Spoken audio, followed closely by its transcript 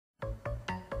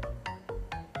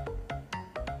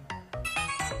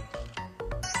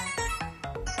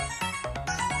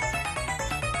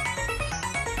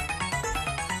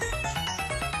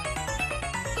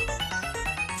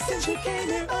Since you came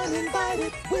here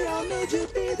uninvited, we all made you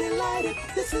be delighted.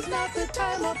 This is not the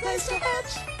time or place to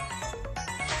hatch.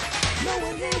 No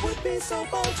one here would be so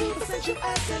bold to, but since you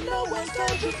asked and no one's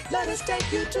told you, let us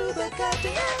take you to the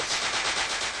cutting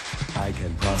edge. I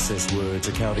can process words,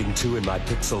 accounting too, and my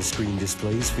pixel screen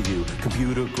displays for you.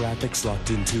 Computer graphics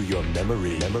locked into your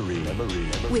memory.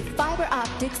 With fiber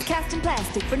optics cast in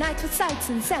plastic for nights with sights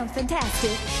and sounds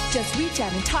fantastic. Just reach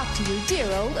out and talk to your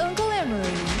dear old Uncle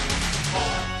Emery.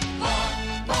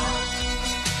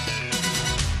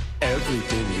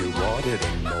 Everything you wanted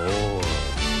and more.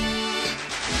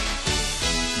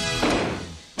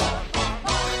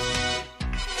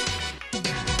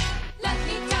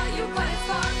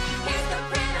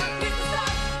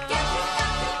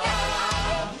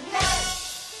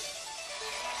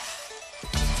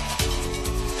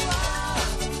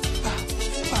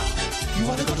 You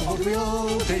wanna go to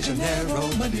Rio de Janeiro,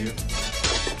 my dear?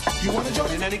 You wanna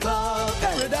join in any club,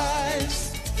 paradise?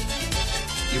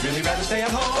 You really rather stay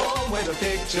at home where the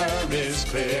picture is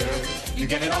clear. You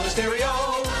get it on the stereo,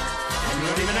 and you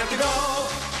don't even have to go.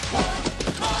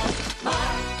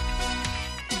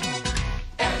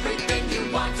 Everything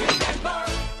you wanted and more.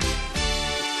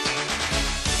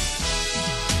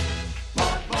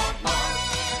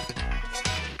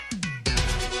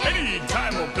 Any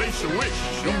time or place you wish,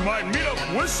 you might meet up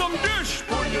with some dish.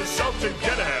 Pull yourself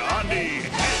together on the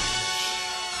edge.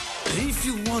 If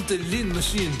you want a lean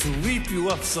machine to whip you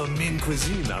up some mean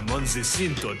cuisine, I'm on the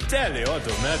scene totally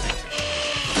automatic.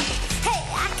 Hey,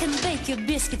 I can bake your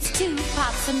biscuits too.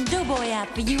 Pop some doughboy out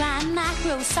for you. I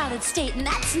micro solid state, and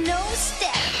that's no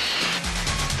step.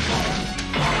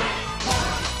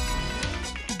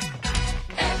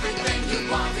 Everything you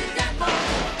wanted and more.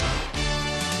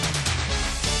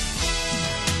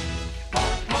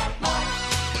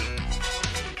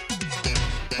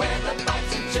 Where the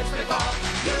bites and chips live off,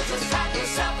 you just have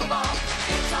yourself a ball.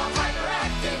 It's all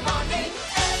hyperactive on the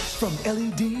edge. From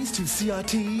LEDs to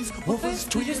CRTs, woofers,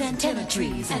 tweeters, antenna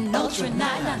trees, and ultra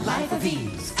nylon life of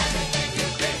ease. Everything you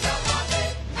dreamed of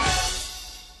wanted,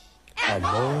 And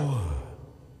more.